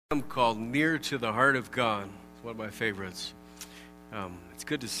Called Near to the Heart of God. It's one of my favorites. It's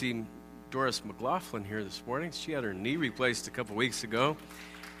good to see Doris McLaughlin here this morning. She had her knee replaced a couple weeks ago.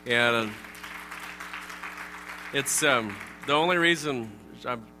 And it's the only reason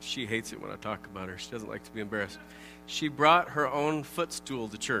she hates it when I talk about her. She doesn't like to be embarrassed. She brought her own footstool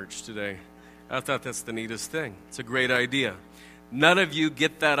to church today. I thought that's the neatest thing. It's a great idea. None of you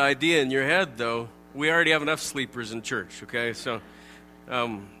get that idea in your head, though. We already have enough sleepers in church, okay? So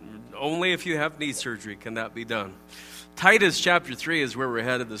only if you have knee surgery can that be done. Titus chapter 3 is where we're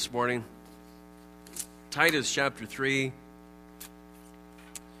headed this morning. Titus chapter 3.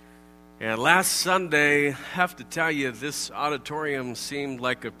 And last Sunday, I have to tell you, this auditorium seemed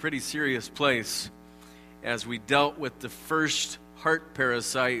like a pretty serious place as we dealt with the first heart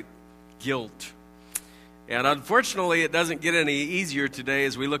parasite, guilt. And unfortunately, it doesn't get any easier today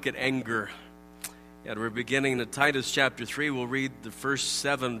as we look at anger. And we're beginning in Titus chapter 3. We'll read the first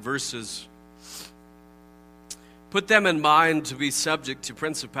 7 verses. Put them in mind to be subject to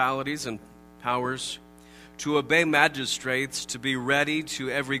principalities and powers, to obey magistrates, to be ready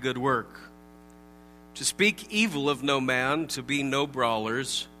to every good work, to speak evil of no man, to be no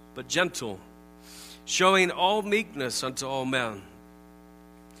brawlers, but gentle, showing all meekness unto all men.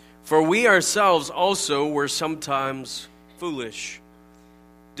 For we ourselves also were sometimes foolish,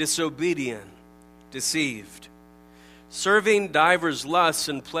 disobedient, deceived, serving divers lusts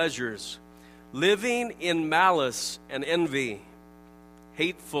and pleasures, living in malice and envy,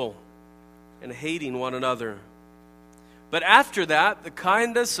 hateful and hating one another. But after that, the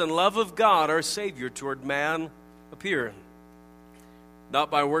kindness and love of God, our Savior, toward man appeared, not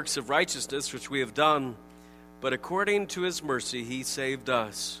by works of righteousness which we have done, but according to his mercy he saved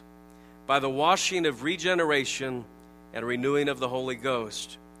us, by the washing of regeneration and renewing of the Holy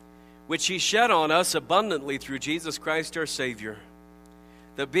Ghost, which he shed on us abundantly through Jesus Christ our Savior,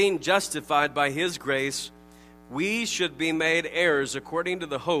 that being justified by his grace, we should be made heirs according to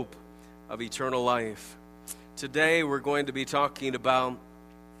the hope of eternal life. Today we're going to be talking about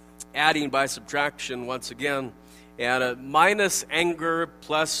adding by subtraction once again, and minus anger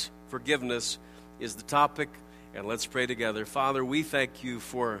plus forgiveness is the topic, and let's pray together. Father, we thank you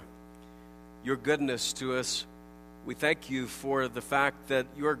for your goodness to us. We thank you for the fact that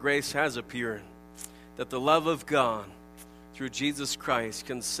your grace has appeared, that the love of God through Jesus Christ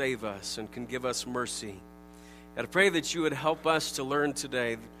can save us and can give us mercy. And I pray that you would help us to learn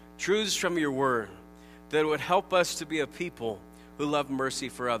today truths from your word, that it would help us to be a people who love mercy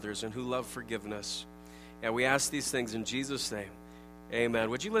for others and who love forgiveness. And we ask these things in Jesus' name.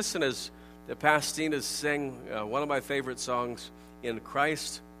 Amen. Would you listen as the Pastinas sing one of my favorite songs, In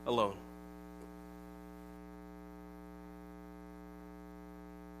Christ Alone.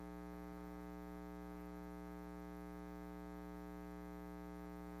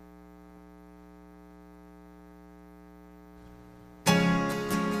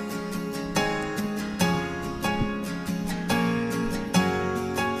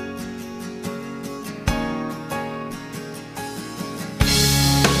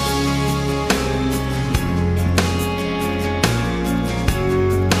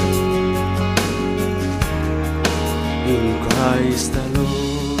 Christ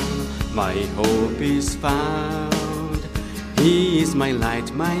alone, my hope is found. He is my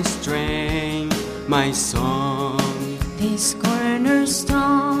light, my strength, my song. This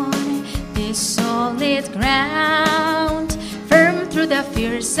cornerstone, this solid ground, firm through the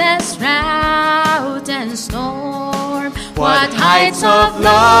fiercest drought and storm. What heights of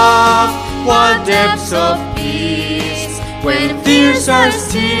love, what depths of peace, when fears are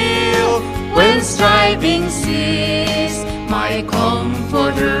still, when striving cease. My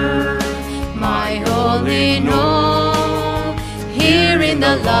comforter, my all in all, here in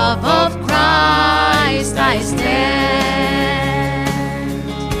the love of Christ I stand.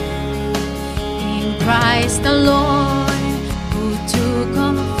 In Christ the Lord, who took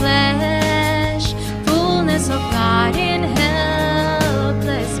on flesh, fullness of God in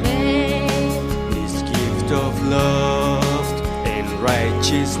helpless babe. His gift of love and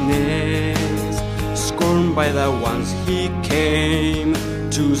righteousness, scorned by the ones he came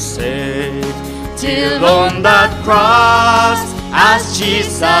to save. Till on that cross, as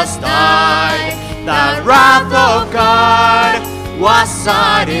Jesus died, the wrath of God was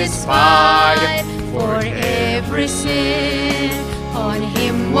satisfied. For every sin on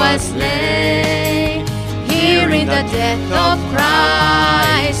him was laid. Here in the death of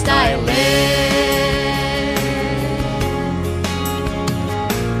Christ I live.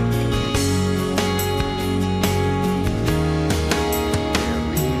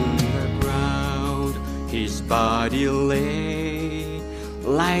 Body lay,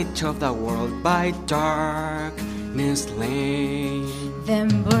 light of the world by darkness slain.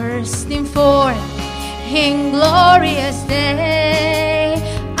 Then bursting forth in glorious day,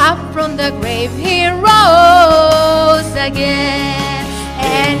 up from the grave he rose again.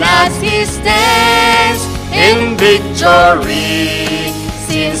 And as he stands in victory,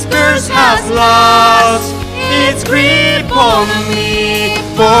 sin's curse has lost its grip on me.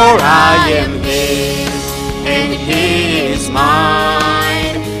 For I am his and he is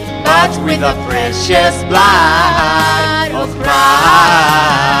mine, but with the precious blood of Christ.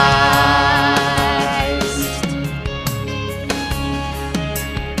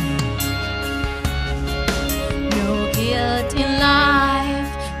 No guilt in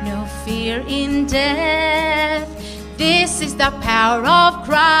life, no fear in death. This is the power of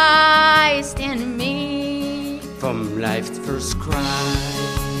Christ in me. From life's first cry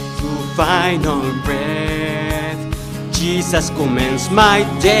to final breath, Jesus commands my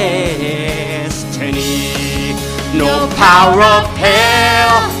destiny. No power of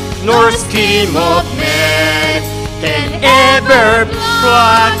hell, nor scheme of man can ever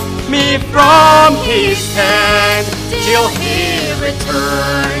pluck me from his hand till he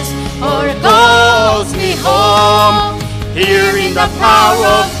returns or calls me home. Here in the power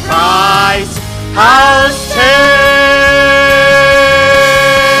of Christ I'll stand.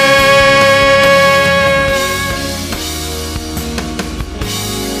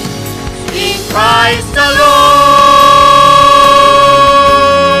 In Christ alone.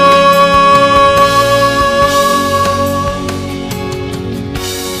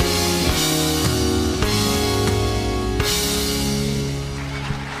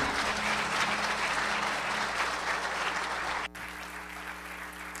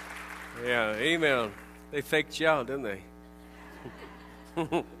 Yeah, amen. They faked you out, didn't they?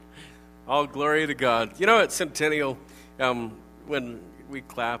 All glory to God. You know, at Centennial, when we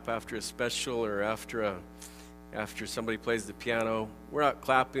clap after a special or after somebody plays the piano, we're not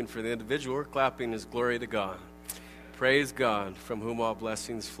clapping for the individual. We're clapping as glory to God. Praise God, from whom all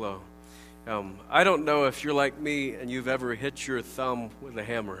blessings flow. I don't know if you're like me and you've ever hit your thumb with a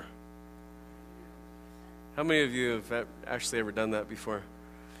hammer. How many of you have actually ever done that before?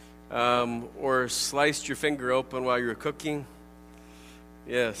 Or sliced your finger open while you were cooking?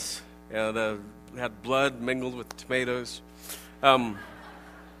 Yes. And had blood mingled with tomatoes.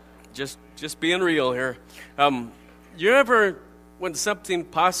 Just being real here. You ever, when something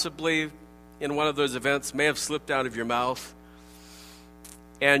possibly in one of those events may have slipped out of your mouth,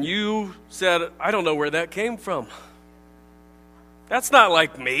 and you said, I don't know where that came from. That's not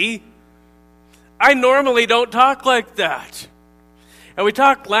like me. I normally don't talk like that. And we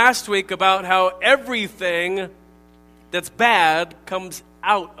talked last week about how everything that's bad comes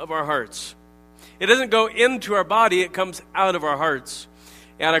out of our hearts. It doesn't go into our body, it comes out of our hearts.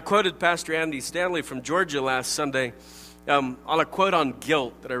 And I quoted Pastor Andy Stanley from Georgia last Sunday on a quote on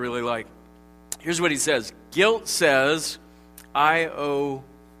guilt that I really like. Here's what he says. Guilt says, I owe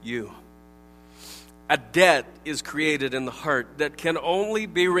you. A debt is created in the heart that can only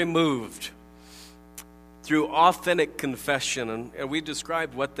be removed through authentic confession. And we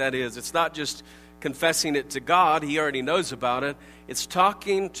described what that is. It's not just confessing it to God. He already knows about it. It's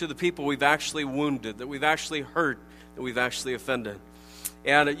talking to the people we've actually wounded, that we've actually hurt, that we've actually offended.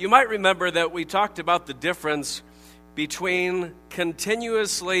 And you might remember that we talked about the difference between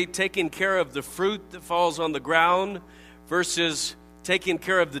continuously taking care of the fruit that falls on the ground versus taking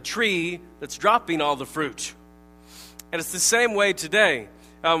care of the tree that's dropping all the fruit. And it's the same way today.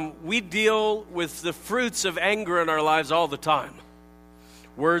 We deal with the fruits of anger in our lives all the time.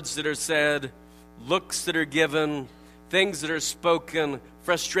 Words that are said, looks that are given, things that are spoken,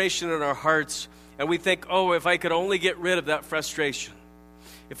 frustration in our hearts. And we think, oh, if I could only get rid of that frustration.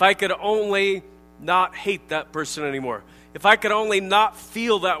 If I could only not hate that person anymore. If I could only not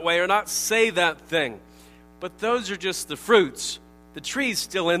feel that way or not say that thing. But those are just the fruits. The tree's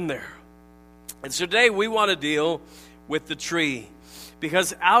still in there. And so today we want to deal with the tree.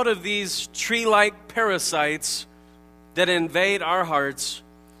 Because out of these tree-like parasites that invade our hearts,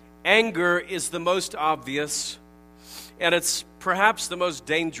 anger is the most obvious, and it's perhaps the most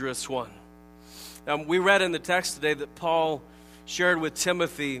dangerous one. We read in the text today that Paul shared with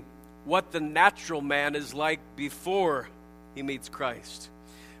Timothy what the natural man is like before he meets Christ,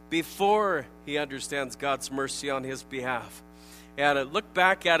 before he understands God's mercy on his behalf. And look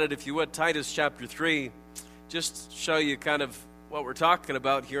back at it, if you would, Titus chapter 3, just show you kind of what we're talking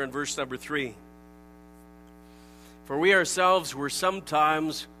about here in verse number 3. For we ourselves were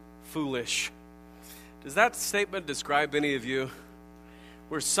sometimes foolish. Does that statement describe any of you?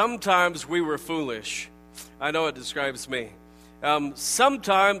 Where sometimes we were foolish. I know it describes me.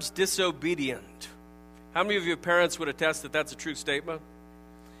 sometimes disobedient. How many of you parents would attest that that's a true statement?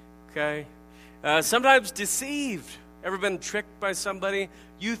 Okay. Sometimes deceived. Ever been tricked by somebody?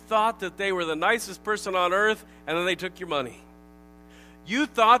 You thought that they were the nicest person on earth, and then they took your money. You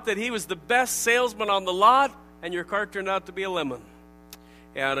thought that he was the best salesman on the lot, and your car turned out to be a lemon.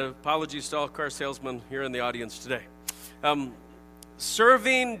 And apologies to all car salesmen here in the audience today.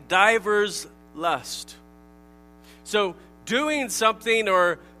 Serving divers lust. So doing something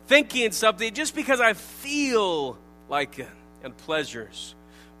or thinking something just because I feel like it, and pleasures.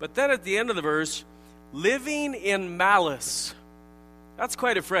 But then at the end of the verse, living in malice. That's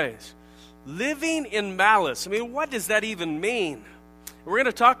quite a phrase. Living in malice. I mean, what does that even mean? We're going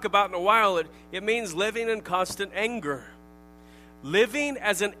to talk about in a while, it means living in constant anger. Living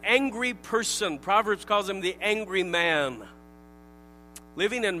as an angry person. Proverbs calls him the angry man.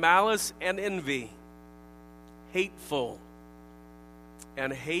 Living in malice and envy. Hateful.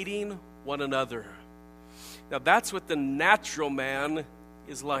 And hating one another. Now that's what the natural man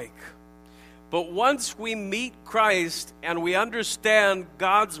is like. But once we meet Christ and we understand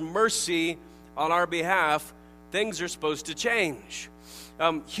God's mercy on our behalf, things are supposed to change.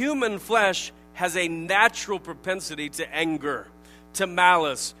 Human flesh has a natural propensity to anger, to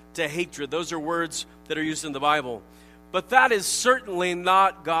malice, to hatred. Those are words that are used in the Bible. But that is certainly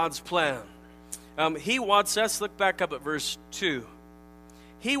not God's plan. He wants us, look back up at verse 2.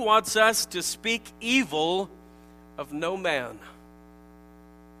 He wants us to speak evil of no man.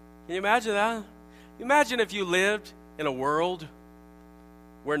 Can you imagine that? Imagine if you lived in a world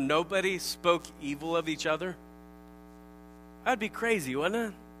where nobody spoke evil of each other. That'd be crazy,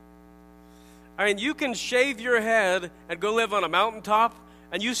 wouldn't it? I mean, you can shave your head and go live on a mountaintop,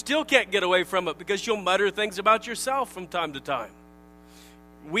 and you still can't get away from it because you'll mutter things about yourself from time to time.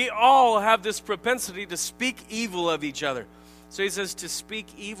 We all have this propensity to speak evil of each other. So he says to speak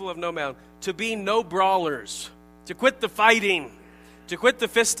evil of no man, to be no brawlers, to quit the fighting, to quit the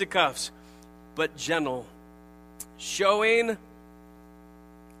fisticuffs, but gentle, showing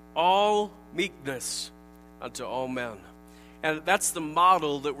all meekness unto all men. And that's the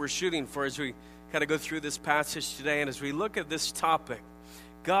model that we're shooting for as we kind of go through this passage today. And as we look at this topic,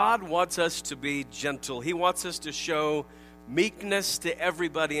 God wants us to be gentle. He wants us to show meekness to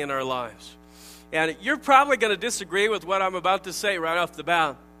everybody in our lives. And you're probably going to disagree with what I'm about to say right off the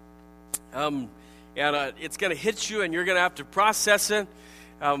bat. It's going to hit you, and you're going to have to process it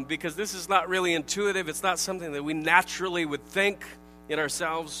because this is not really intuitive. It's not something that we naturally would think in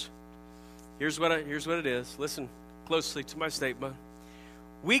ourselves. Here's what it is. Listen closely to my statement.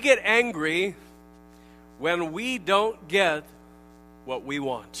 We get angry when we don't get what we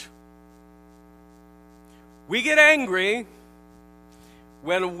want. We get angry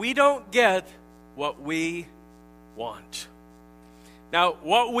when we don't get what we want. Now,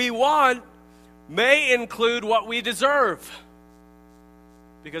 what we want may include what we deserve.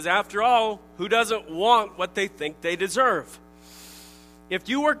 Because after all, who doesn't want what they think they deserve? If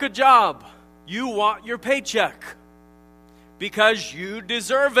you work a job, you want your paycheck because you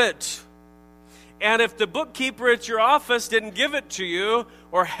deserve it. And if the bookkeeper at your office didn't give it to you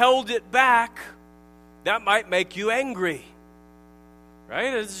or held it back, that might make you angry.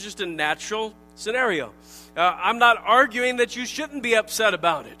 Right? It's just a natural scenario. I'm not arguing that you shouldn't be upset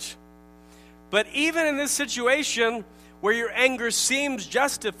about it. But even in this situation where your anger seems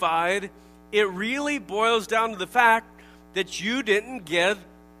justified, it really boils down to the fact that you didn't get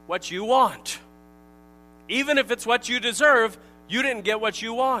what you want. Even if it's what you deserve, you didn't get what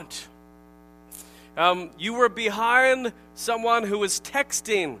you want. You were behind someone who was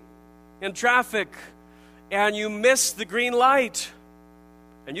texting in traffic, and you missed the green light,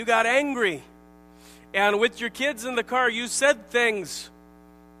 and you got angry. And with your kids in the car, you said things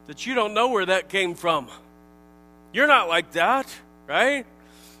that you don't know where that came from. You're not like that, right?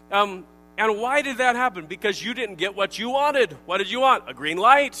 And why did that happen? Because you didn't get what you wanted. What did you want? A green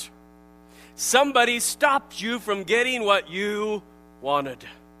light. Somebody stopped you from getting what you wanted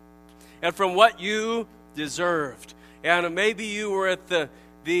and from what you deserved. And maybe you were at the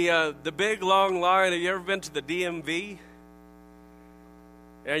big long line. Have you ever been to the DMV?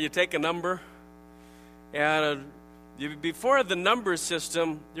 And you take a number. And before the number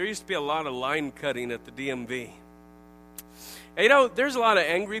system, there used to be a lot of line cutting at the DMV. And there's a lot of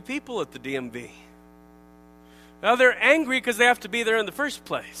angry people at the DMV. Now, they're angry because they have to be there in the first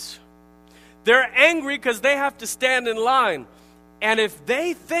place. They're angry because they have to stand in line. And if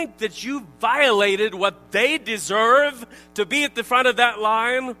they think that you violated what they deserve to be at the front of that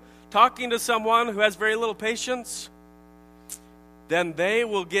line, talking to someone who has very little patience, then they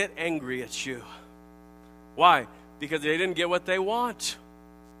will get angry at you. Why? because they didn't get what they want.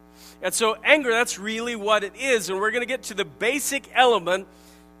 And so anger, that's really what it is. And we're going to get to the basic element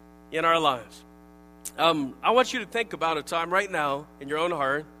in our lives. I want you to think about a time right now in your own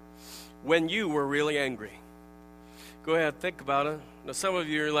heart when you were really angry. Go ahead, think about it. Now, some of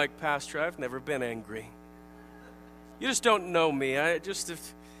you are like, Pastor, I've never been angry. You just don't know me. I've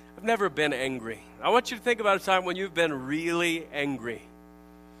never been angry. I want you to think about a time when you've been really angry.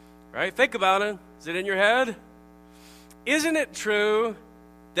 Right? Think about it. Is it in your head? Isn't it true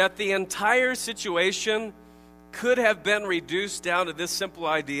that the entire situation could have been reduced down to this simple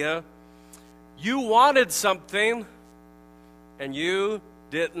idea? You wanted something, and you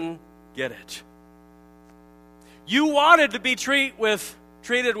didn't get it. You wanted to be treated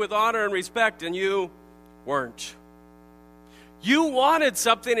with honor and respect, and you weren't. You wanted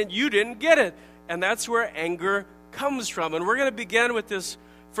something, and you didn't get it. And that's where anger comes from. And we're going to begin with this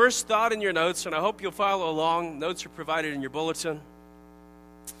first thought in your notes, and I hope you'll follow along. Notes are provided in your bulletin.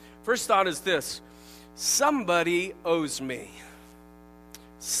 First thought is this: somebody owes me.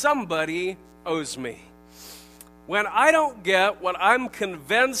 Somebody owes me. When I don't get what I'm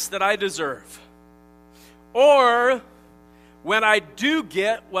convinced that I deserve, or when I do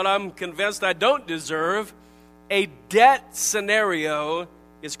get what I'm convinced I don't deserve, a debt scenario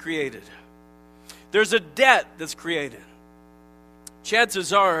is created. There's a debt that's created.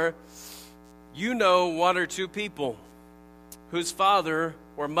 Chances are you know one or two people whose father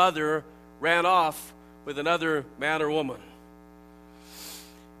or mother ran off with another man or woman.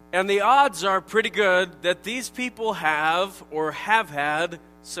 And the odds are pretty good that these people have or have had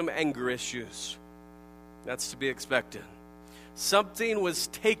some anger issues. That's to be expected. Something was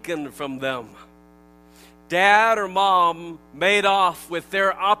taken from them. Dad or mom made off with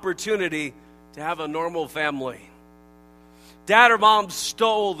their opportunity to have a normal family. Dad or mom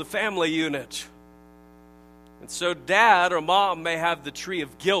stole the family unit. And so dad or mom may have the tree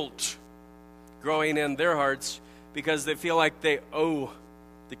of guilt growing in their hearts because they feel like they owe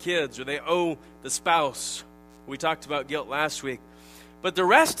the kids or they owe the spouse. We talked about guilt last week. But the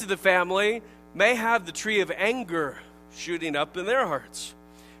rest of the family may have the tree of anger shooting up in their hearts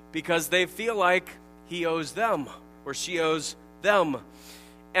because they feel like he owes them or she owes them.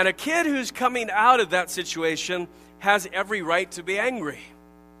 And a kid who's coming out of that situation has every right to be angry.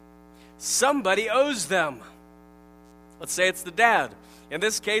 Somebody owes them. Let's say it's the dad. In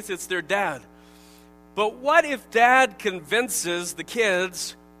this case, it's their dad. But what if dad convinces the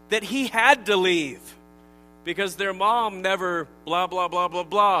kids that he had to leave because their mom never blah, blah, blah, blah,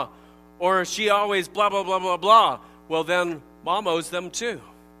 blah, or she always blah, blah, blah, blah, blah? Well, then mom owes them too.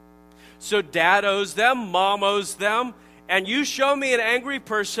 So dad owes them, mom owes them, and you show me an angry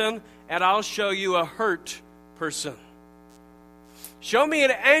person, and I'll show you a hurt person. Show me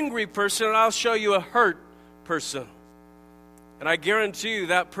an angry person, and I'll show you a hurt person. And I guarantee you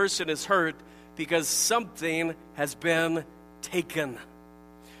that person is hurt because something has been taken.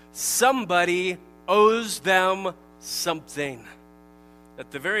 Somebody owes them something. At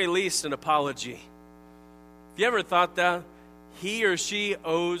the very least, an apology. Have you ever thought that? He or she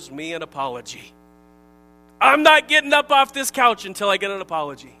owes me an apology. I'm not getting up off this couch until I get an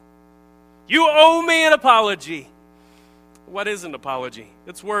apology. You owe me an apology. What is an apology?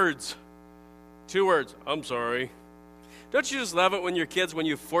 It's words. 2 words. I'm sorry. Don't you just love it when your kids, when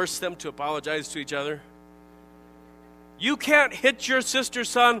you force them to apologize to each other? You can't hit your sister,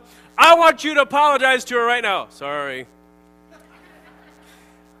 son. I want you to apologize to her right now. Sorry.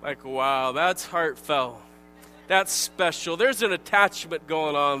 Like, wow, that's heartfelt. That's special. There's an attachment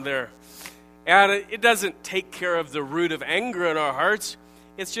going on there. And it doesn't take care of the root of anger in our hearts.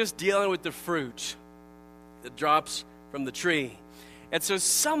 It's just dealing with the fruit that drops from the tree. And so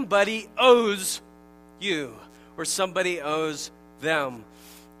somebody owes you, or somebody owes them.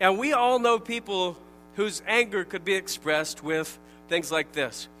 And we all know people whose anger could be expressed with things like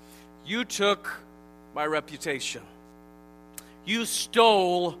this. You took my reputation. You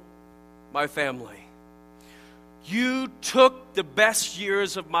stole my family. You took the best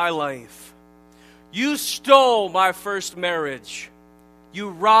years of my life. You stole my first marriage. You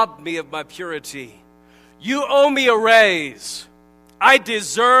robbed me of my purity. You owe me a raise. I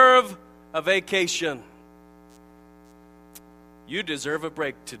deserve a vacation. You deserve a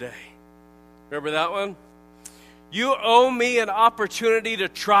break today. Remember that one? You owe me an opportunity to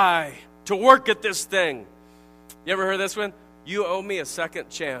try, to work at this thing. You ever heard this one? You owe me a second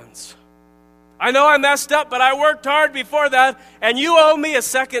chance. I know I messed up, but I worked hard before that, and you owe me a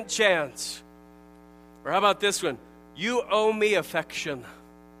second chance. Or how about this one? You owe me affection.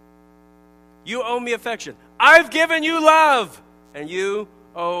 You owe me affection. I've given you love, and you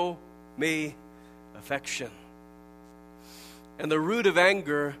owe me affection. And the root of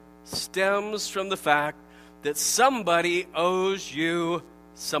anger stems from the fact that somebody owes you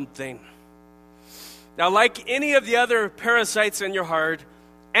something. Now, like any of the other parasites in your heart,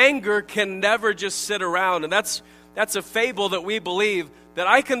 anger can never just sit around. And that's a fable that we believe, that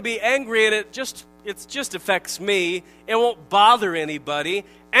I can be angry and it just affects me. It won't bother anybody.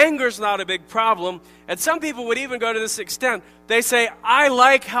 Anger's not a big problem. And some people would even go to this extent. They say, I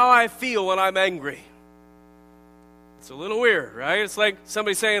like how I feel when I'm angry. It's a little weird, right? It's like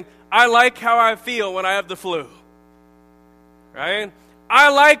somebody saying, I like how I feel when I have the flu. Right? I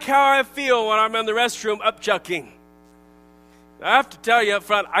like how I feel when I'm in the restroom upchucking. I have to tell you up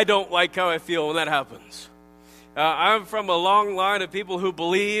front, I don't like how I feel when that happens. I'm from a long line of people who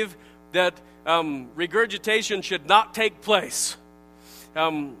believe that regurgitation should not take place.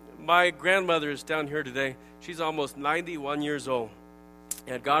 My grandmother is down here today. She's almost 91 years old.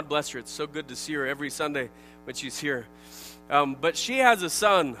 And God bless her. It's so good to see her every Sunday when she's here. But she has a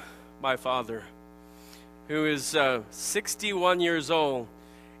son, my father, who is 61 years old.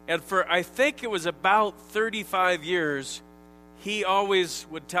 And for, I think it was about 35 years, he always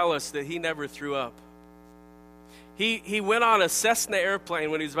would tell us that he never threw up. He went on a Cessna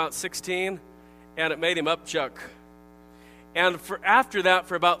airplane when he was about 16, and it made him upchuck. And after that,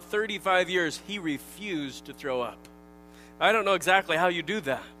 for about 35 years, he refused to throw up. I don't know exactly how you do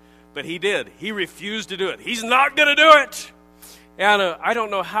that, but he did. He refused to do it. He's not going to do it. And I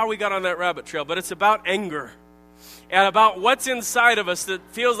don't know how we got on that rabbit trail, but it's about anger and about what's inside of us that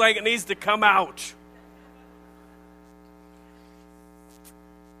feels like it needs to come out.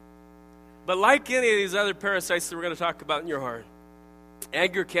 But like any of these other parasites that we're going to talk about in your heart,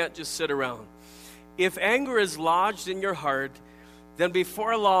 anger can't just sit around. If anger is lodged in your heart, then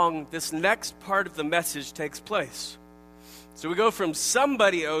before long, this next part of the message takes place. So we go from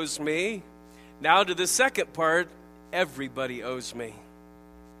somebody owes me, now to the second part, everybody owes me.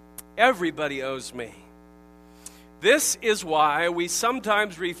 Everybody owes me. This is why we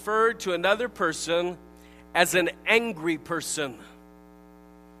sometimes refer to another person as an angry person.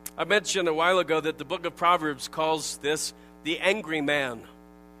 I mentioned a while ago that the book of Proverbs calls this the angry man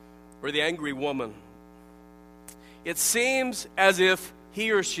or the angry woman. It seems as if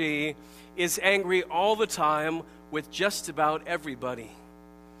he or she is angry all the time with just about everybody.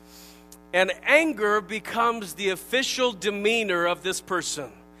 And anger becomes the official demeanor of this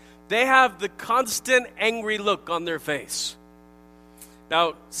person. They have the constant angry look on their face.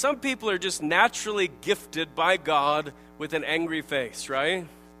 Now, some people are just naturally gifted by God with an angry face, right?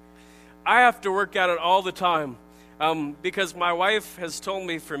 I have to work at it all the time because my wife has told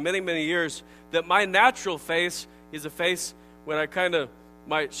me for many, many years that my natural face is a face when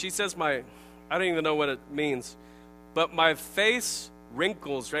she says I don't even know what it means, but my face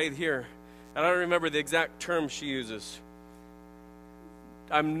wrinkles right here. I don't remember the exact term she uses.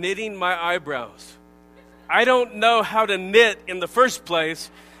 I'm knitting my eyebrows. I don't know how to knit in the first place,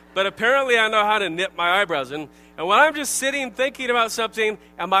 but apparently I know how to knit my eyebrows. And when I'm just sitting thinking about something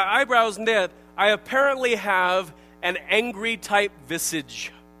and my eyebrows knit, I apparently have an angry type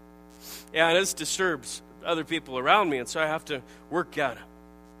visage. And this disturbs other people around me, and so I have to work at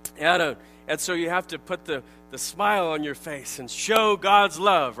it. And so you have to put the smile on your face and show God's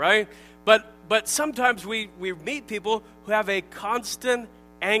love, right? But sometimes we meet people who have a constant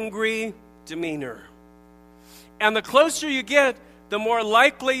angry demeanor. And the closer you get, the more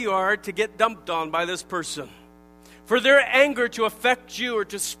likely you are to get dumped on by this person, for their anger to affect you or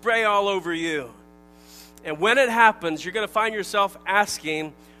to spray all over you. And when it happens, you're going to find yourself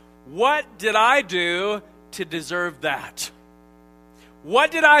asking, what did I do to deserve that?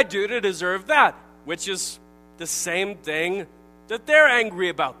 What did I do to deserve that? Which is the same thing that they're angry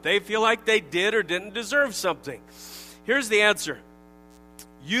about. They feel like they did or didn't deserve something. Here's the answer.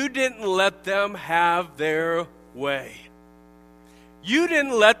 You didn't let them have their way. You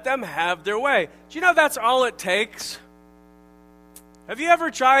didn't let them have their way. Do you know that's all it takes? Have you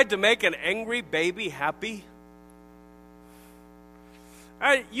ever tried to make an angry baby happy?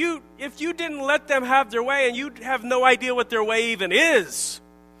 If you didn't let them have their way and you have no idea what their way even is,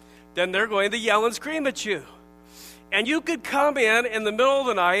 then they're going to yell and scream at you. And you could come in the middle of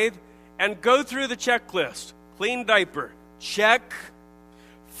the night and go through the checklist. Clean diaper, check.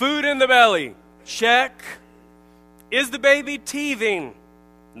 Food in the belly, check. Is the baby teething?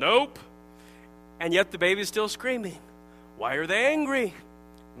 Nope. And yet the baby's still screaming. Why are they angry?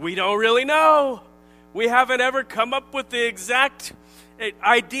 We don't really know. We haven't ever come up with the exact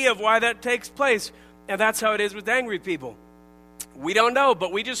idea of why that takes place. And that's how it is with angry people. We don't know,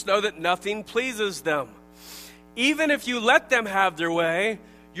 but we just know that nothing pleases them. Even if you let them have their way,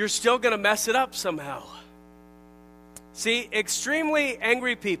 you're still going to mess it up somehow. See, extremely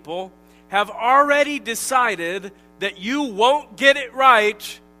angry people have already decided that you won't get it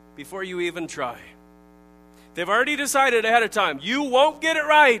right before you even try. They've already decided ahead of time, you won't get it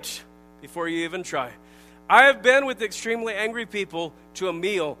right before you even try. I have been with extremely angry people to a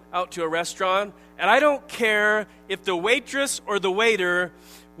meal out to a restaurant, and I don't care if the waitress or the waiter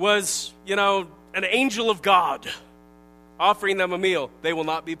was, an angel of God offering them a meal. They will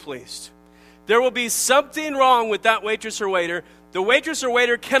not be pleased. There will be something wrong with that waitress or waiter. The waitress or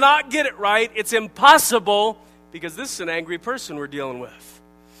waiter cannot get it right. It's impossible because this is an angry person we're dealing with.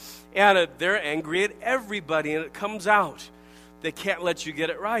 And they're angry at everybody, and it comes out. They can't let you get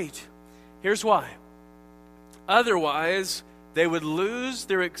it right. Here's why. Otherwise, they would lose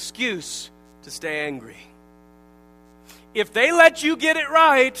their excuse to stay angry. If they let you get it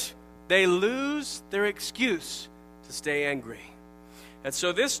right, they lose their excuse to stay angry. And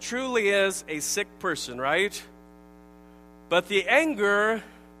so this truly is a sick person, right? But the anger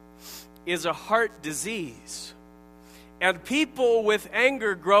is a heart disease. And people with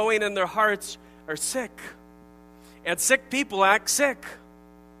anger growing in their hearts are sick. And sick people act sick.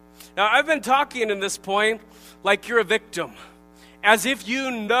 Now, I've been talking in this point like you're a victim, as if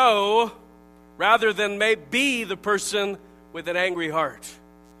you know, rather than may be the person with an angry heart.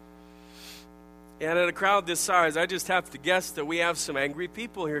 And in a crowd this size, I just have to guess that we have some angry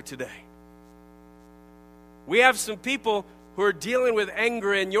people here today. We have some people who are dealing with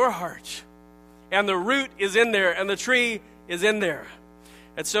anger in your heart. And the root is in there, and the tree is in there.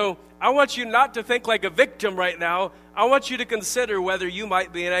 And so I want you not to think like a victim right now. I want you to consider whether you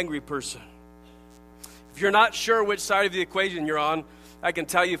might be an angry person. If you're not sure which side of the equation you're on, I can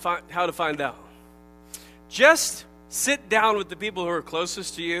tell you how to find out. Just sit down with the people who are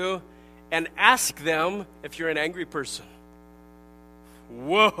closest to you and ask them if you're an angry person.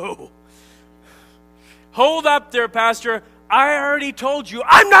 Whoa. Hold up there, Pastor. I already told you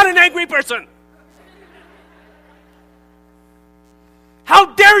I'm not an angry person.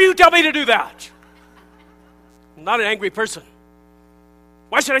 How dare you tell me to do that? I'm not an angry person.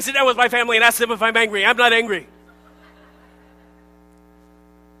 Why should I sit down with my family and ask them if I'm angry? I'm not angry.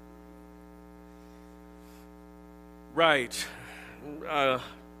 Right.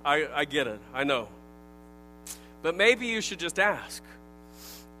 I get it. I know. But maybe you should just ask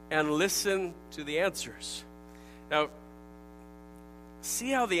and listen to the answers. Now,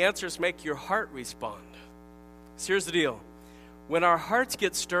 see how the answers make your heart respond. So here's the deal. When our hearts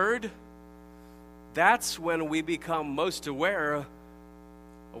get stirred, that's when we become most aware of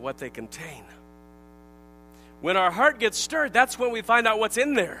what they contain. When our heart gets stirred, that's when we find out what's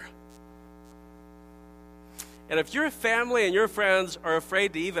in there. And if your family and your friends are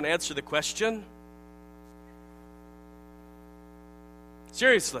afraid to even answer the question,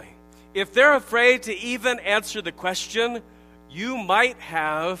 seriously, if they're afraid to even answer the question, you might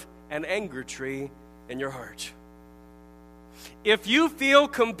have an anger tree in your heart. If you feel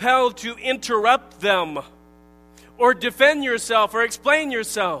compelled to interrupt them or defend yourself or explain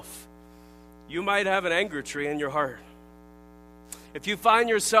yourself, you might have an anger tree in your heart. If you find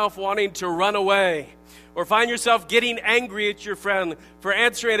yourself wanting to run away or find yourself getting angry at your friend for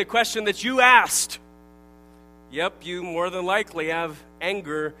answering a question that you asked, yep, you more than likely have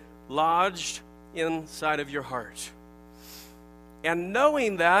anger lodged inside of your heart. And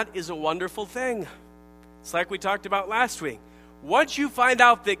knowing that is a wonderful thing. It's like we talked about last week. Once you find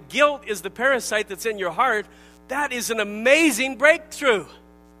out that guilt is the parasite that's in your heart, that is an amazing breakthrough.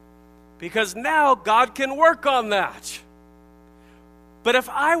 Because now God can work on that. But if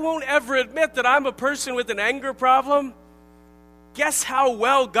I won't ever admit that I'm a person with an anger problem, guess how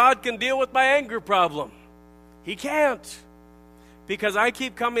well God can deal with my anger problem? He can't. Because I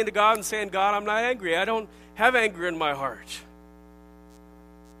keep coming to God and saying, God, I'm not angry. I don't have anger in my heart.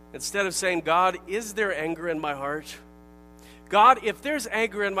 Instead of saying, God, is there anger in my heart? God, if there's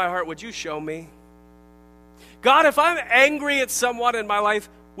anger in my heart, would you show me? God, if I'm angry at someone in my life,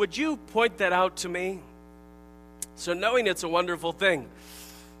 would you point that out to me? So knowing it's a wonderful thing.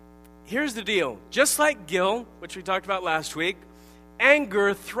 Here's the deal. Just like guilt, which we talked about last week,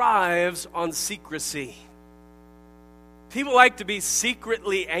 anger thrives on secrecy. People like to be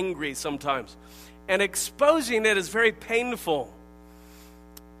secretly angry sometimes. And exposing it is very painful.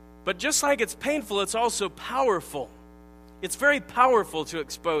 But just like it's painful, it's also powerful. It's very powerful to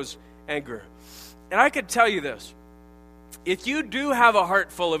expose anger. And I could tell you this. If you do have a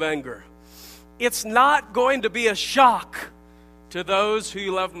heart full of anger, it's not going to be a shock to those who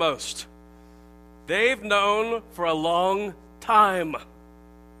you love most. They've known for a long time.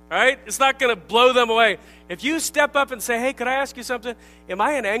 Right? It's not going to blow them away. If you step up and say, hey, could I ask you something? Am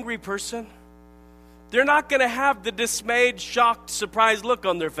I an angry person? they're not going to have the dismayed, shocked, surprised look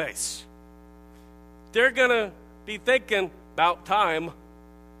on their face. They're going to be thinking, about time.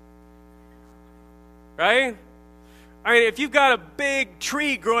 Right? I mean, if you've got a big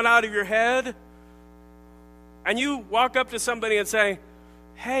tree growing out of your head, and you walk up to somebody and say,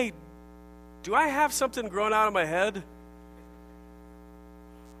 hey, do I have something growing out of my head?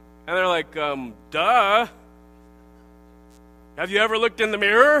 And they're like, duh. Have you ever looked in the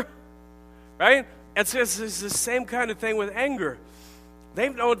mirror? Right? It's the same kind of thing with anger.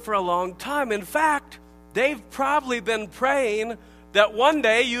 They've known for a long time. In fact, they've probably been praying that one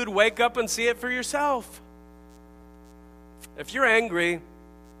day you'd wake up and see it for yourself. If you're angry,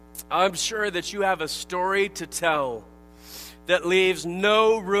 I'm sure that you have a story to tell that leaves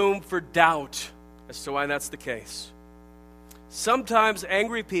no room for doubt as to why that's the case. Sometimes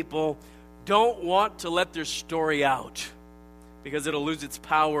angry people don't want to let their story out because it'll lose its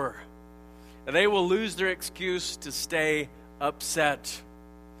power. And they will lose their excuse to stay upset.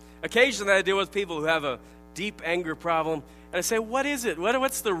 Occasionally I deal with people who have a deep anger problem, and I say, what is it?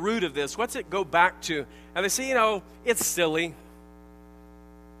 What's the root of this? What's it go back to? And they say, it's silly.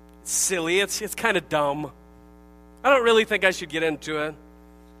 It's silly. It's kind of dumb. I don't really think I should get into it.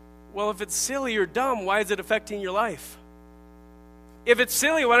 Well, if it's silly or dumb, why is it affecting your life? If it's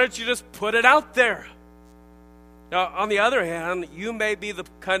silly, why don't you just put it out there? Now, on the other hand, you may be the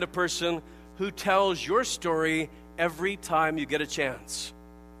kind of person who tells your story every time you get a chance.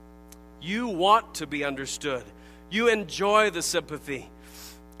 You want to be understood. You enjoy the sympathy.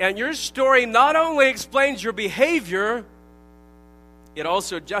 And your story not only explains your behavior, it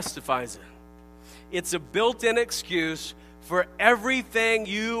also justifies it. It's a built-in excuse for everything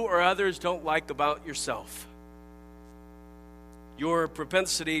you or others don't like about yourself. Your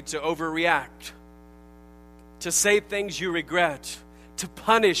propensity to overreact, to say things you regret, to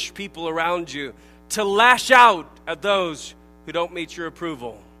punish people around you, to lash out at those who don't meet your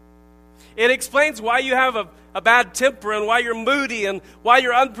approval. It explains why you have a bad temper and why you're moody and why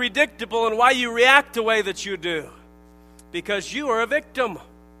you're unpredictable and why you react the way that you do. Because you are a victim.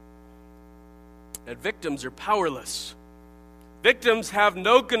 And victims are powerless. Victims have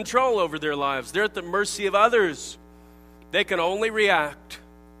no control over their lives. They're at the mercy of others. They can only react.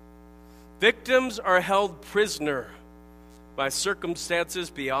 Victims are held prisoner by circumstances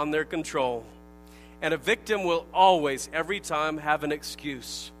beyond their control. And a victim will always, every time, have an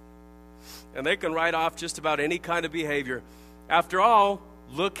excuse. And they can write off just about any kind of behavior. After all,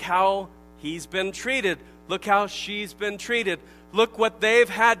 look how he's been treated. Look how she's been treated. Look what they've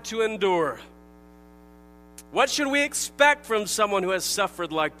had to endure. What should we expect from someone who has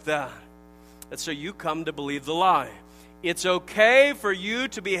suffered like that? And so you come to believe the lie. It's okay for you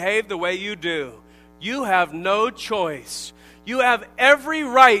to behave the way you do. You have no choice. You have every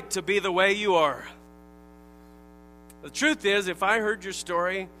right to be the way you are. The truth is, if I heard your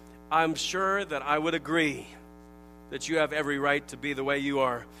story, I'm sure that I would agree that you have every right to be the way you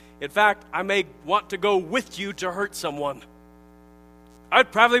are. In fact, I may want to go with you to hurt someone.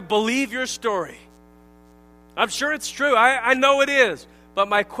 I'd probably believe your story. I'm sure it's true. I know it is. But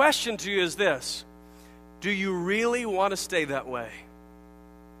my question to you is this. Do you really want to stay that way?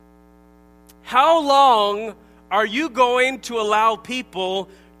 How long are you going to allow people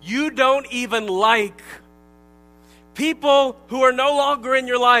you don't even like, people who are no longer in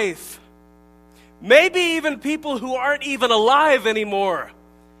your life, maybe even people who aren't even alive anymore,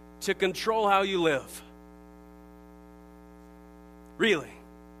 to control how you live? Really?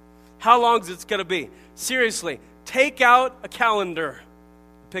 How long is it going to be? Seriously, take out a calendar,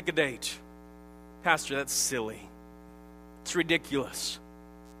 pick a date. Pastor, that's silly. It's ridiculous.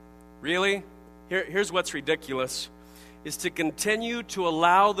 Really? Here's what's ridiculous, is to continue to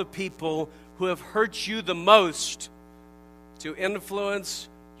allow the people who have hurt you the most to influence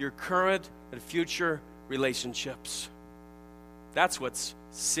your current and future relationships. That's what's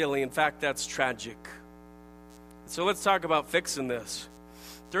silly. In fact, that's tragic. So let's talk about fixing this.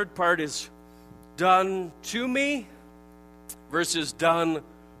 Third part is done to me versus done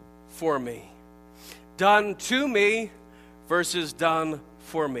for me. Done to me versus done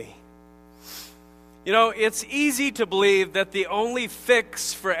for me. You know, it's easy to believe that the only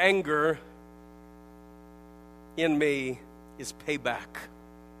fix for anger in me is payback.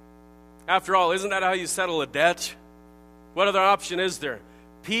 After all, isn't that how you settle a debt? What other option is there?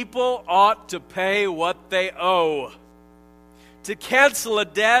 People ought to pay what they owe. To cancel a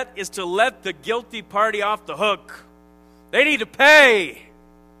debt is to let the guilty party off the hook. They need to pay.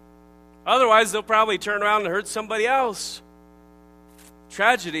 Otherwise, they'll probably turn around and hurt somebody else.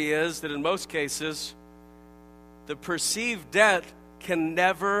 Tragedy is that in most cases, the perceived debt can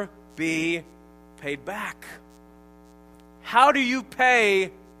never be paid back. How do you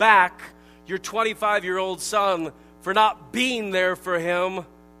pay back your 25-year-old son for not being there for him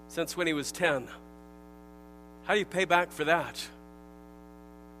since when he was 10? How do you pay back for that?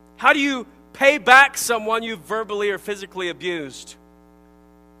 How do you pay back someone you've verbally or physically abused?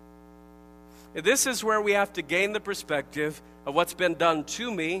 This is where we have to gain the perspective of what's been done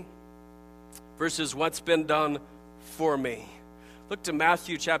to me versus what's been done for me. Look to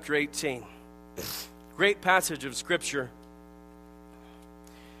Matthew chapter 18. Great passage of Scripture.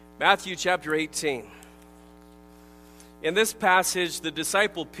 Matthew chapter 18. In this passage, the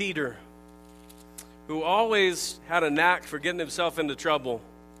disciple Peter, who always had a knack for getting himself into trouble,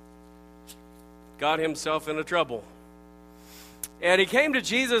 got himself into trouble. And he came to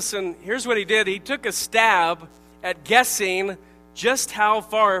Jesus, and here's what he did. He took a stab at guessing just how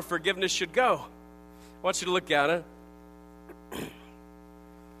far forgiveness should go. I want you to look at it.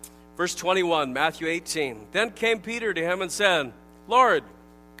 Verse 21, Matthew 18. Then came Peter to him and said, Lord,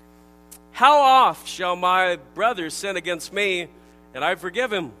 how oft shall my brother sin against me, and I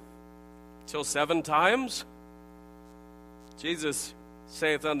forgive him? Till 7 times? Jesus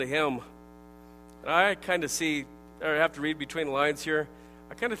saith unto him, and I kind of see, or I have to read between the lines here,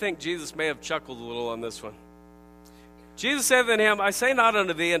 I kind of think Jesus may have chuckled a little on this one. Jesus said unto him, I say not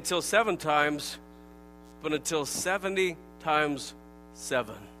unto thee until 7 times, but until 70 times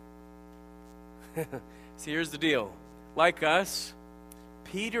 7. See, here's the deal. Like us,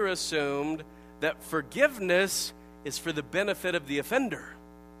 Peter assumed that forgiveness is for the benefit of the offender.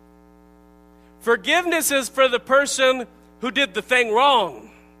 Forgiveness is for the person who did the thing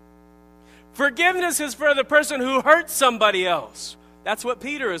wrong. Forgiveness is for the person who hurt somebody else. That's what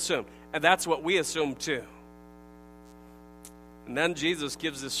Peter assumed, and that's what we assume too. And then Jesus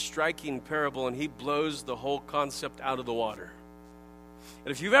gives this striking parable, and he blows the whole concept out of the water.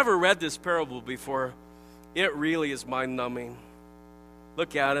 And if you've ever read this parable before, it really is mind-numbing.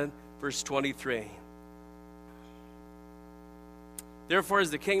 Look at it, verse 23. Therefore is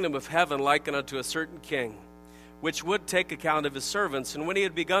the kingdom of heaven likened unto a certain king, which would take account of his servants. And when he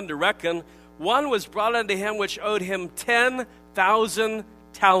had begun to reckon, one was brought unto him which owed him 10,000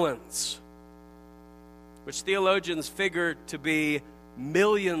 talents, which theologians figure to be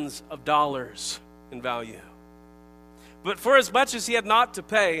millions of dollars in value. But for as much as he had not to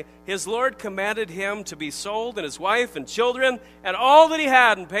pay, his Lord commanded him to be sold, and his wife and children, and all that he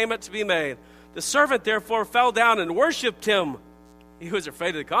had, in payment to be made. The servant therefore fell down and worshipped him. He was afraid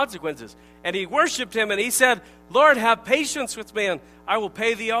of the consequences. And he worshipped him, and he said, Lord, have patience with me, and I will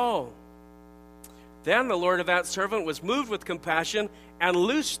pay thee all. Then the Lord of that servant was moved with compassion, and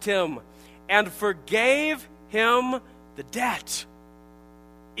loosed him, and forgave him the debt.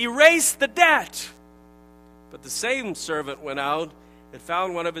 Erased the debt. But the same servant went out and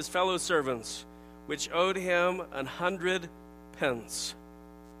found one of his fellow servants, which owed him 100 pence.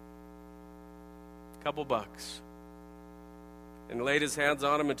 Couple bucks. And laid his hands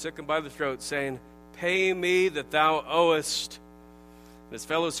on him and took him by the throat, saying, Pay me that thou owest. And his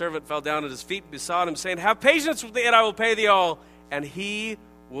fellow servant fell down at his feet and besought him, saying, Have patience with me, and I will pay thee all. And he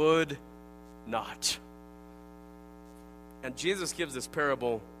would not. And Jesus gives this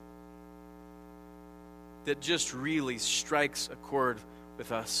parable that just really strikes a chord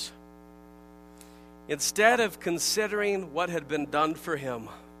with us. Instead of considering what had been done for him,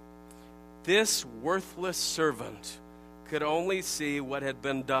 this worthless servant could only see what had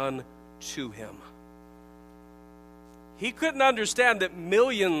been done to him. He couldn't understand that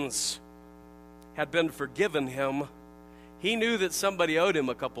millions had been forgiven him. He knew that somebody owed him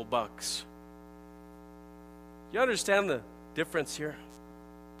a couple bucks. You understand the difference here?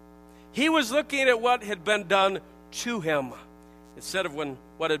 He was looking at what had been done to him instead of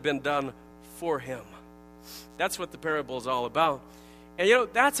what had been done for him. That's what the parable is all about. And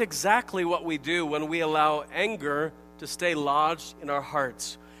that's exactly what we do when we allow anger to stay lodged in our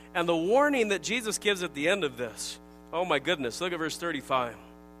hearts. And the warning that Jesus gives at the end of this, oh my goodness, look at verse 35.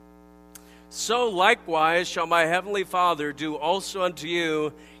 So likewise shall my heavenly Father do also unto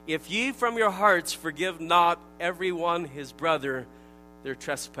you, if ye from your hearts forgive not every one his brother their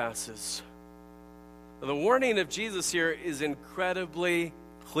trespasses. Now, the warning of Jesus here is incredibly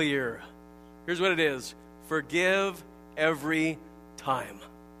clear. Here's what it is. Forgive every time.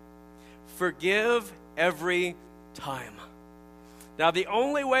 Forgive every time. Now, the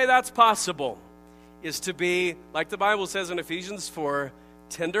only way that's possible is to be, like the Bible says in Ephesians 4,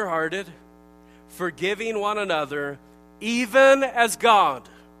 tender-hearted, forgiving one another, even as God,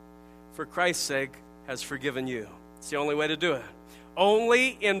 for Christ's sake, has forgiven you. It's the only way to do it.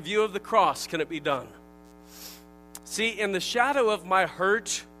 Only in view of the cross can it be done. See, in the shadow of my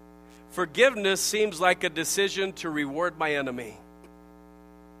hurt, forgiveness seems like a decision to reward my enemy.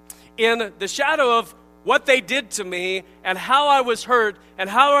 In the shadow of what they did to me and how I was hurt and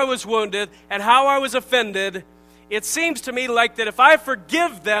how I was wounded and how I was offended, it seems to me like that if I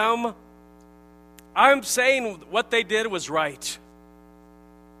forgive them, I'm saying what they did was right.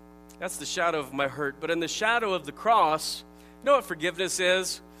 That's the shadow of my hurt. But in the shadow of the cross, you know what forgiveness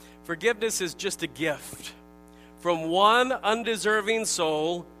is? Forgiveness is just a gift from one undeserving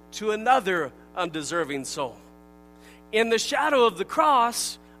soul to another undeserving soul. In the shadow of the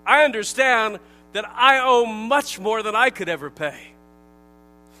cross, I understand that I owe much more than I could ever pay.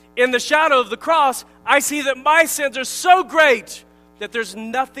 In the shadow of the cross, I see that my sins are so great that there's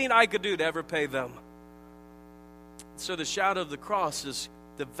nothing I could do to ever pay them. So the shadow of the cross is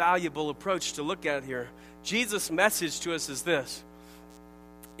the valuable approach to look at here. Jesus' message to us is this: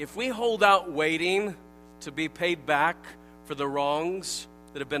 if we hold out waiting to be paid back for the wrongs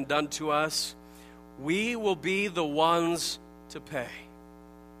that have been done to us, we will be the ones to pay.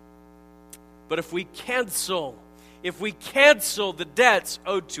 But if we cancel the debts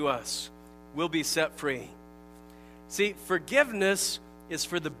owed to us, we'll be set free. See, forgiveness is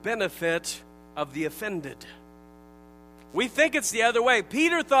for the benefit of the offended. We think it's the other way.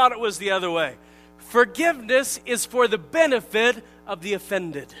 Peter thought it was the other way. Forgiveness is for the benefit of the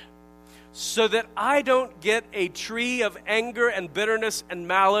offended, so that I don't get a tree of anger and bitterness and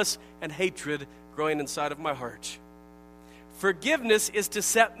malice and hatred growing inside of my heart. Forgiveness is to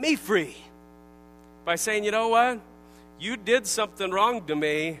set me free by saying, you know what? You did something wrong to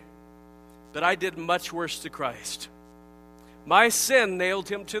me, but I did much worse to Christ. My sin nailed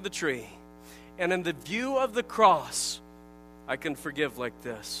him to the tree. And in the view of the cross, I can forgive like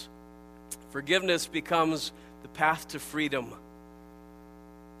this. Forgiveness becomes the path to freedom.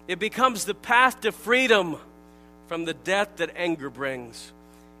 It becomes the path to freedom from the debt that anger brings.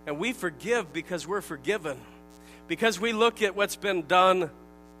 And we forgive because we're forgiven. Because we look at what's been done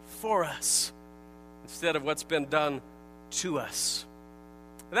for us instead of what's been done to us.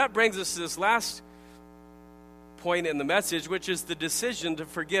 And that brings us to this last point in the message, which is the decision to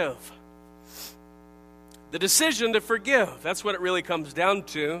forgive. The decision to forgive. That's what it really comes down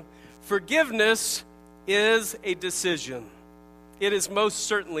to. Forgiveness is a decision. It is most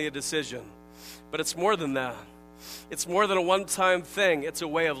certainly a decision. But it's more than that. It's more than a one-time thing. It's a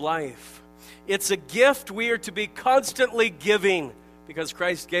way of life. It's a gift we are to be constantly giving because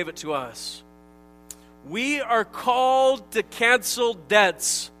Christ gave it to us. We are called to cancel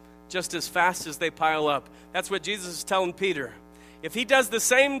debts just as fast as they pile up. That's what Jesus is telling Peter. If he does the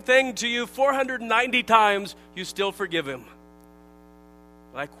same thing to you 490 times, you still forgive him.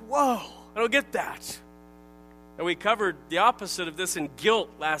 Like, whoa, I don't get that. And we covered the opposite of this in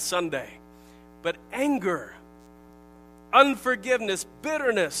guilt last Sunday. But anger, unforgiveness,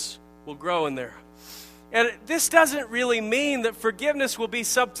 bitterness will grow in there. And this doesn't really mean that forgiveness will be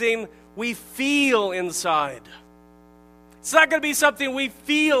something we feel inside. It's not going to be something we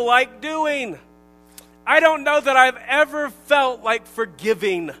feel like doing. I don't know that I've ever felt like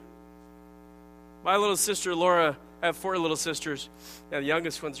forgiving. My little sister Laura, I have 4 little sisters, and the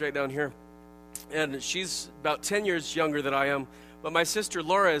youngest one's right down here. And she's about 10 years younger than I am, but my sister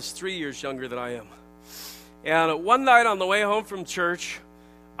Laura is 3 years younger than I am. And one night on the way home from church,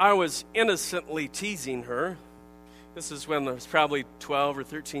 I was innocently teasing her. This is when I was probably 12 or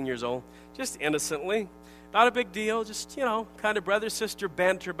 13 years old. Just innocently. Not a big deal. Just, kind of brother-sister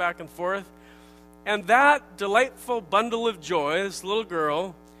banter back and forth. And that delightful bundle of joy, this little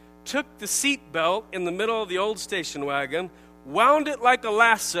girl, took the seat belt in the middle of the old station wagon, wound it like a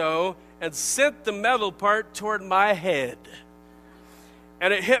lasso, and sent the metal part toward my head.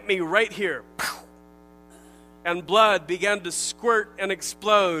 And it hit me right here. And blood began to squirt and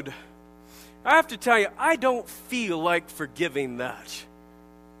explode. I have to tell you, I don't feel like forgiving that.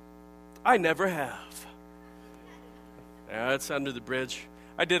 I never have. Yeah, it's under the bridge.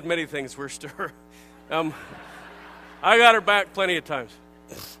 I did many things worse to her. I got her back plenty of times.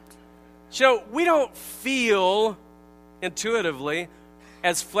 So we don't feel intuitively,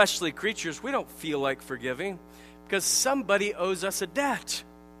 as fleshly creatures, we don't feel like forgiving because somebody owes us a debt.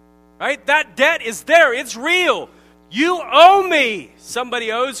 Right? That debt is there. It's real. You owe me.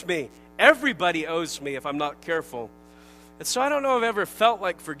 Somebody owes me. Everybody owes me if I'm not careful. And so I don't know if I've ever felt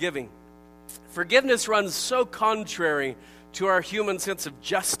like forgiving. Forgiveness runs so contrary to our human sense of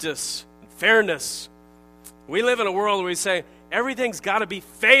justice and fairness. We live in a world where we say, everything's got to be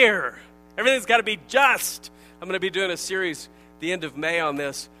fair. Everything's got to be just. I'm going to be doing a series at the end of May on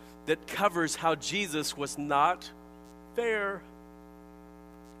this that covers how Jesus was not fair.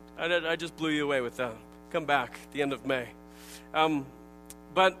 I just blew you away with that. Come back at the end of May.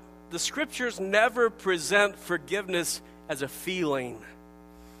 But the Scriptures never present forgiveness as a feeling.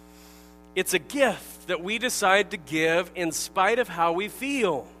 It's a gift that we decide to give in spite of how we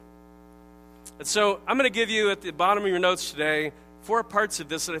feel. And so I'm going to give you at the bottom of your notes today 4 parts of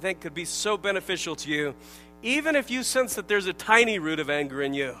this that I think could be so beneficial to you. Even if you sense that there's a tiny root of anger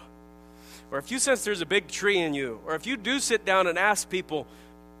in you, or if you sense there's a big tree in you, or if you do sit down and ask people,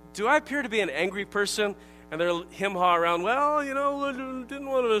 do I appear to be an angry person? And they'll hem-haw around, well, you know, didn't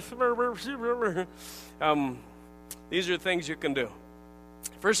want to. These are things you can do.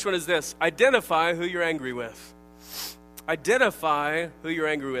 First one is this: identify who you're angry with. Identify who you're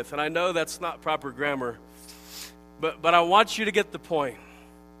angry with. And I know that's not proper grammar, but I want you to get the point.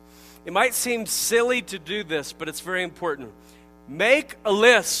 It might seem silly to do this, but it's very important. Make a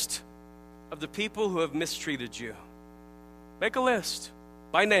list of the people who have mistreated you. Make a list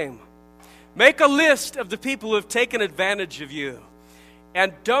by name. Make a list of the people who have taken advantage of you.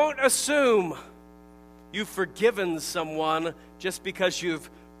 And don't assume you've forgiven someone just because you've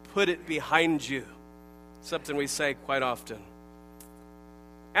put it behind you. Something we say quite often.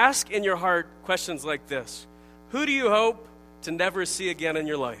 Ask in your heart questions like this: who do you hope to never see again in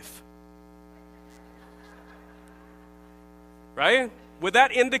your life? Right? Would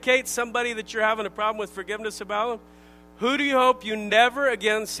that indicate somebody that you're having a problem with forgiveness about? Who do you hope you never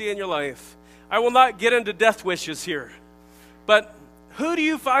again see in your life? I will not get into death wishes here. But who do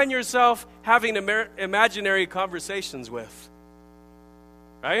you find yourself having imaginary conversations with?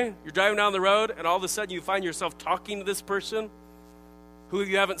 Right? You're driving down the road and all of a sudden you find yourself talking to this person who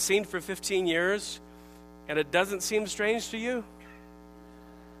you haven't seen for 15 years, and it doesn't seem strange to you?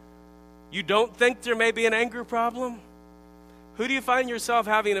 You don't think there may be an anger problem? Who do you find yourself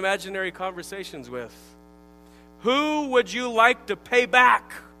having imaginary conversations with? Who would you like to pay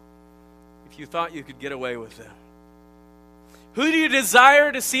back if you thought you could get away with it? Who do you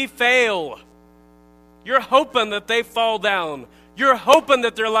desire to see fail? You're hoping that they fall down. You're hoping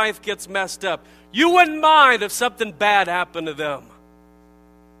that their life gets messed up. You wouldn't mind if something bad happened to them.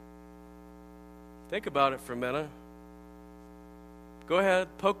 Think about it for a minute. Go ahead,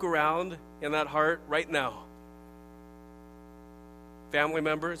 poke around in that heart right now. Family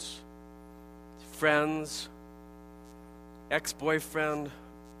members, friends, ex-boyfriend,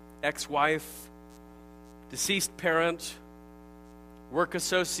 ex-wife, deceased parent, work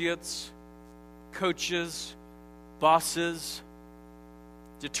associates, coaches, bosses.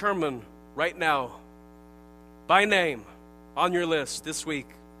 Determine right now, by name, on your list this week,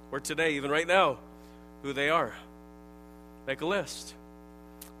 or today, even right now, who they are. Make a list.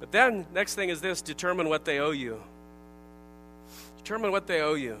 But then, next thing is this: determine what they owe you. Determine what they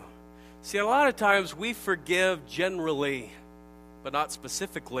owe you. See, a lot of times we forgive generally, but not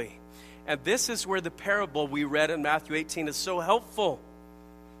specifically. And this is where the parable we read in Matthew 18 is so helpful.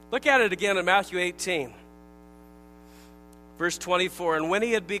 Look at it again in Matthew 18. Verse 24, and when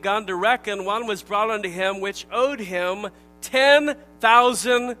he had begun to reckon, one was brought unto him which owed him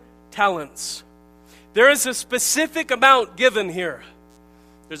 10,000 talents. There is a specific amount given here.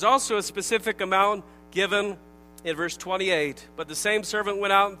 There's also a specific amount given in verse 28. But the same servant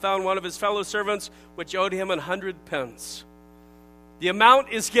went out and found one of his fellow servants which owed him 100 pence. The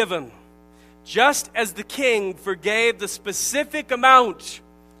amount is given. Just as the king forgave the specific amount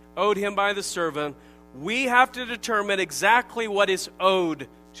owed him by the servant, we have to determine exactly what is owed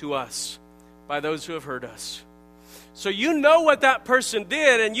to us by those who have hurt us. So you know what that person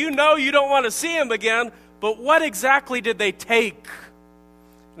did, and you know you don't want to see him again, but what exactly did they take?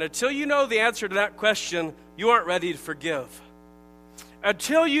 And until you know the answer to that question, you aren't ready to forgive.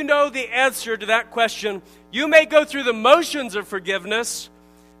 Until you know the answer to that question, you may go through the motions of forgiveness,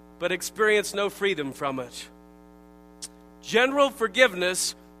 but experience no freedom from it. General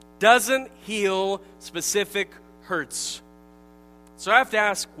forgiveness doesn't heal specific hurts. So I have to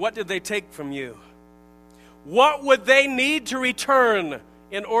ask, what did they take from you? What would they need to return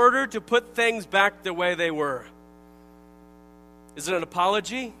in order to put things back the way they were? Is it an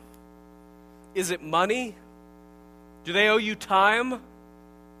apology? Is it money? Do they owe you time?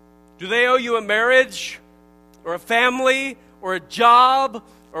 Do they owe you a marriage or a family or a job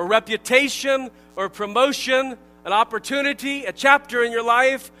or a reputation or a promotion, an opportunity, a chapter in your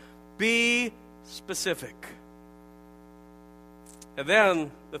life? Be specific. And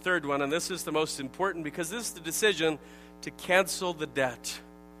then the third one, and this is the most important because this is the decision to cancel the debt.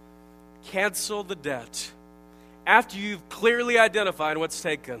 Cancel the debt. After you've clearly identified what's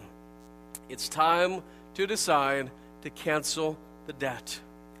taken, it's time to decide to cancel the debt.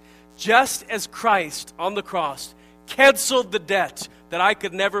 Just as Christ on the cross canceled the debt that I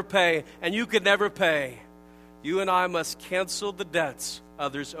could never pay and you could never pay, you and I must cancel the debts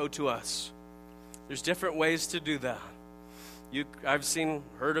others owe to us. There's different ways to do that. I've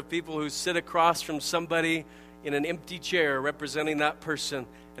heard of people who sit across from somebody in an empty chair representing that person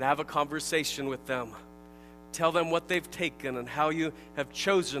and have a conversation with them. Tell them what they've taken and how you have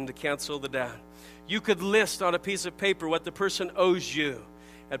chosen to cancel the debt. You could list on a piece of paper what the person owes you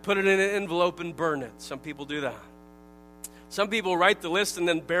and put it in an envelope and burn it. Some people do that. Some people write the list and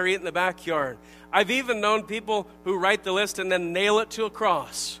then bury it in the backyard. I've even known people who write the list and then nail it to a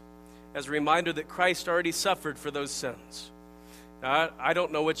cross as a reminder that Christ already suffered for those sins. Now, I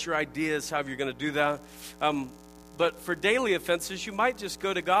don't know what your idea is, how you're going to do that. But for daily offenses, you might just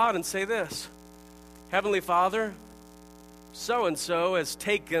go to God and say this: Heavenly Father, so-and-so has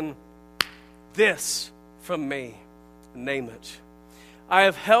taken this from me. Name it. I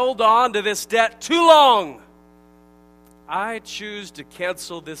have held on to this debt too long. I choose to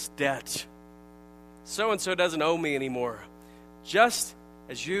cancel this debt. So-and-so doesn't owe me anymore. Just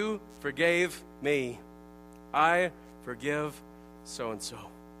as you forgave me, I forgive so-and-so.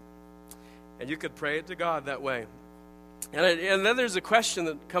 And you could pray it to God that way. And then there's a question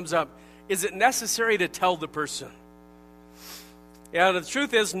that comes up. Is it necessary to tell the person? Yeah, the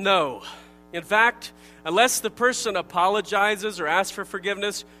truth is no. In fact, unless the person apologizes or asks for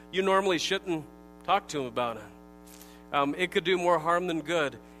forgiveness, you normally shouldn't talk to them about it. It could do more harm than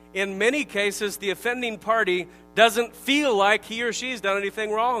good. In many cases, the offending party doesn't feel like he or she's done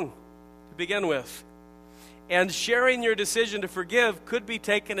anything wrong to begin with. And sharing your decision to forgive could be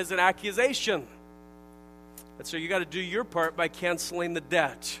taken as an accusation. And so you got to do your part by canceling the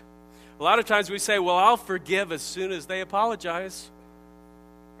debt. A lot of times we say, well, I'll forgive as soon as they apologize.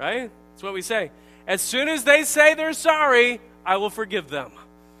 Right? That's what we say. As soon as they say they're sorry, I will forgive them.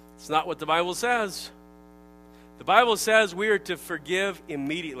 It's not what the Bible says. The Bible says we are to forgive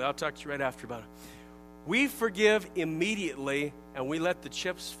immediately. I'll talk to you right after about it. We forgive immediately, and we let the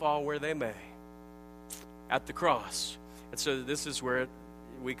chips fall where they may, at the cross. And so this is where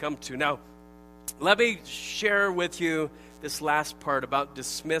we come to. Now, let me share with you this last part about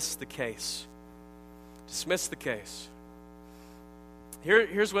dismiss the case. Dismiss the case.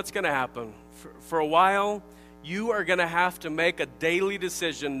 Here's what's going to happen. For a while, you are going to have to make a daily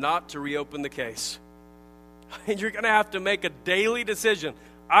decision not to reopen the case. And you're going to have to make a daily decision.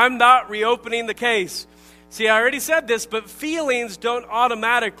 I'm not reopening the case. See, I already said this, but feelings don't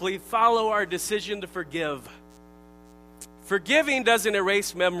automatically follow our decision to forgive. Forgiving doesn't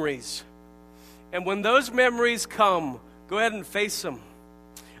erase memories. And when those memories come, go ahead and face them.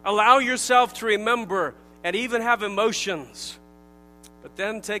 Allow yourself to remember and even have emotions. But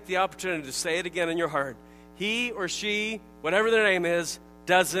then take the opportunity to say it again in your heart. He or she, whatever their name is,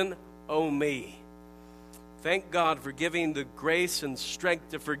 doesn't owe me. Thank God for giving the grace and strength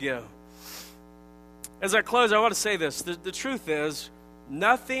to forgive. As I close, I want to say this. The truth is,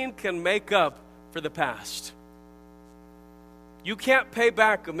 nothing can make up for the past. You can't pay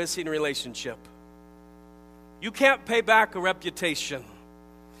back a missing relationship. You can't pay back a reputation.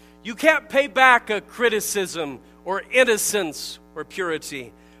 You can't pay back a criticism or innocence or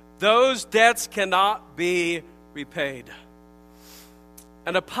purity. Those debts cannot be repaid.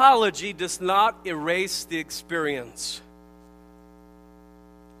 An apology does not erase the experience.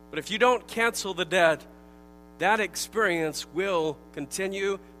 But if you don't cancel the debt, that experience will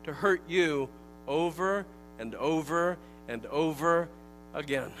continue to hurt you over and over and over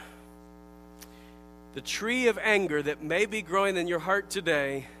again. The tree of anger that may be growing in your heart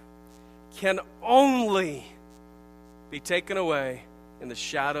today can only be taken away in the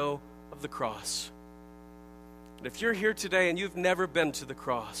shadow of the cross. And if you're here today and you've never been to the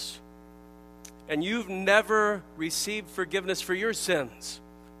cross, and you've never received forgiveness for your sins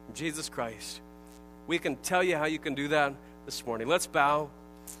from Jesus Christ, we can tell you how you can do that this morning. Let's bow.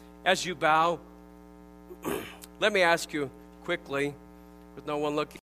 As you bow, let me ask you quickly, with no one looking.